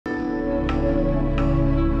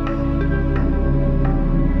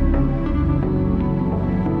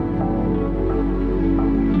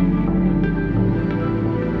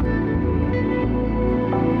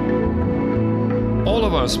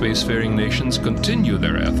spacefaring nations continue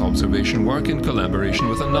their Earth observation work in collaboration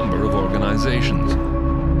with a number of organizations.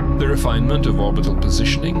 The refinement of orbital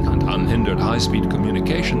positioning and unhindered high-speed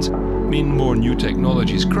communications mean more new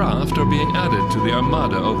technologies craft are being added to the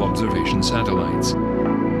armada of observation satellites.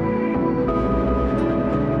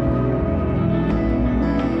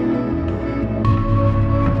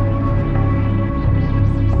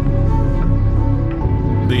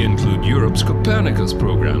 They include Europe's Copernicus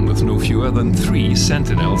program with no fewer than 3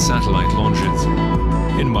 Sentinel satellite launches.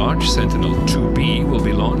 In March, Sentinel-2B will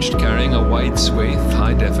be launched carrying a wide-swathe,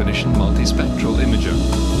 high-definition multispectral imager.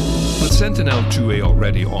 With Sentinel-2A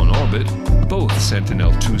already on orbit, both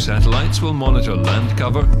Sentinel-2 satellites will monitor land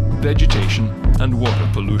cover, vegetation and water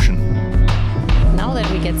pollution. Now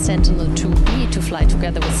that we get Sentinel-2B to fly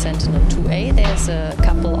together with Sentinel-2A, there's a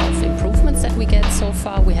couple of improvements that we get so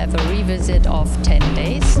far. We have a revisit of 10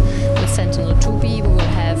 days. With Sentinel-2B we will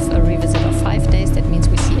have a revisit of 5 days. That means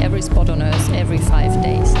we see every spot on Earth every 5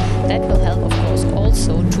 days. That will help, of course,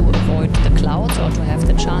 also to avoid the clouds, or to have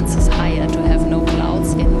the chances higher to have no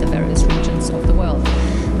clouds in the various regions of the world.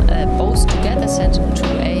 Both together,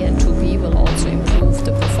 Sentinel-2A and 2B will also improve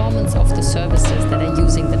the performance of the services that are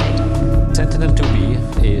using the data.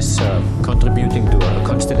 Sentinel-2B is contributing to a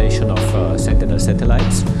constellation of Sentinel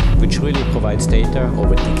satellites, which really provides data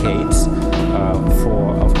over decades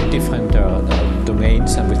of the different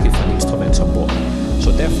domains and with different instruments on board.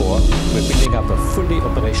 So therefore, we're building up a fully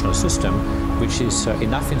operational system, which is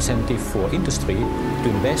enough incentive for industry to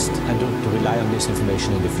invest and to rely on this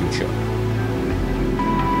information in the future.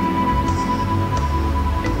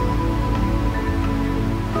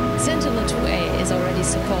 Sentinel-2A is already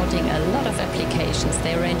supporting a lot of applications.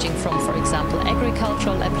 They're ranging from, for example,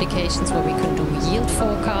 agricultural applications where we can do yield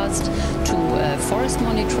forecast, to forest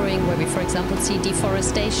monitoring where we, for example, see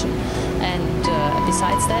deforestation. And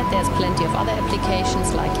besides that, there's plenty of other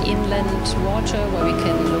applications like inland water where we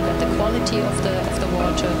can look at the quality of the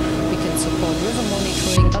water. We can support river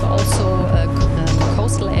monitoring, but also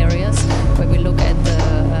coastal areas where we look at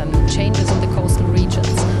the changes in the coastal regions.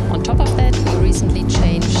 On top of that, we recently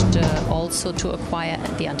changed also to acquire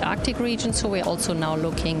the Antarctic region, so we're also now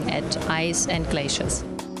looking at ice and glaciers.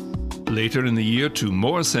 Later in the year, 2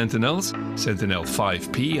 more Sentinels,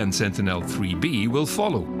 Sentinel-5P and Sentinel-3B, will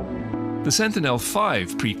follow. The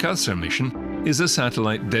Sentinel-5 precursor mission is a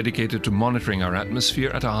satellite dedicated to monitoring our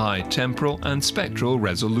atmosphere at a high temporal and spectral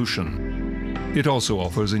resolution. It also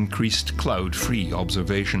offers increased cloud-free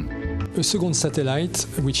observation. A second satellite,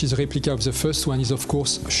 which is a replica of the first one, is of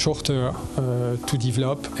course shorter to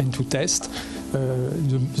develop and to test.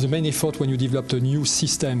 The main effort when you develop a new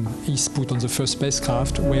system is put on the first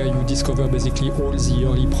spacecraft, where you discover basically all the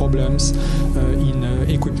early problems in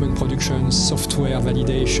equipment production, software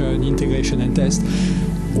validation, integration and test.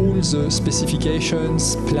 All the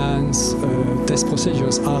specifications, plans, test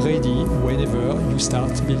procedures are ready whenever you start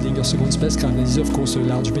building your second spacecraft. And this is of course a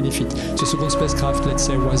large benefit. The second spacecraft, let's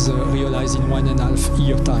say, was realized in 1.5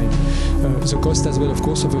 year time. The cost as well, of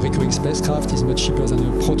course, of a recurring spacecraft is much cheaper than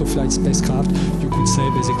a proto-flight spacecraft. You could say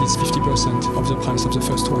basically it's 50% of the price of the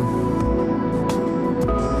first one.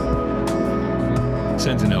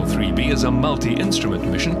 Sentinel-3B is a multi-instrument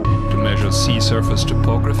mission to measure sea surface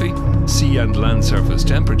topography, sea and land surface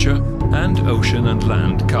temperature, and ocean and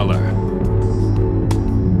land color.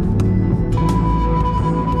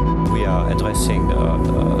 We are addressing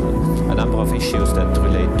a number of issues that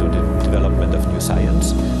relate to the development of new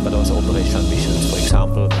science, but also operational missions. For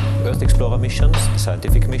example, Earth Explorer missions,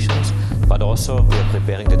 scientific missions, but also we are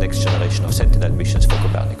preparing the next generation of Sentinel missions for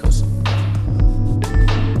Copernicus.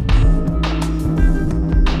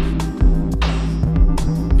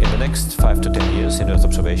 Next 5 to 10 years in Earth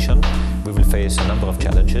observation, we will face a number of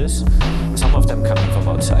challenges, some of them coming from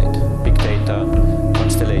outside. Big data,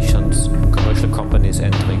 constellations, commercial companies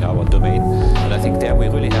entering our domain. And I think there we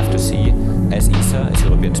really have to see, as ESA, as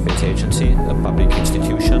European Space Agency, a public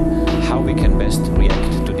institution, how we can best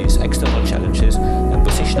react to these external challenges and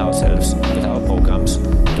position ourselves with our programs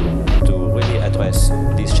to really address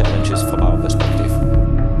these challenges from our perspective.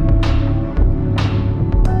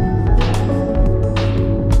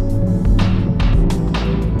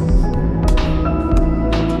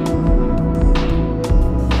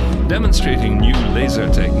 Demonstrating new laser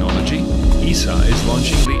technology, ESA is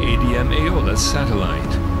launching the ADM Aeolus satellite.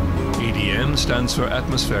 ADM stands for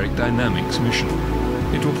Atmospheric Dynamics Mission.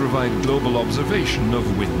 It will provide global observation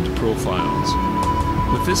of wind profiles.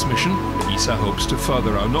 With this mission, ESA hopes to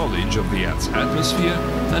further our knowledge of the Earth's atmosphere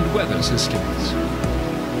and weather systems.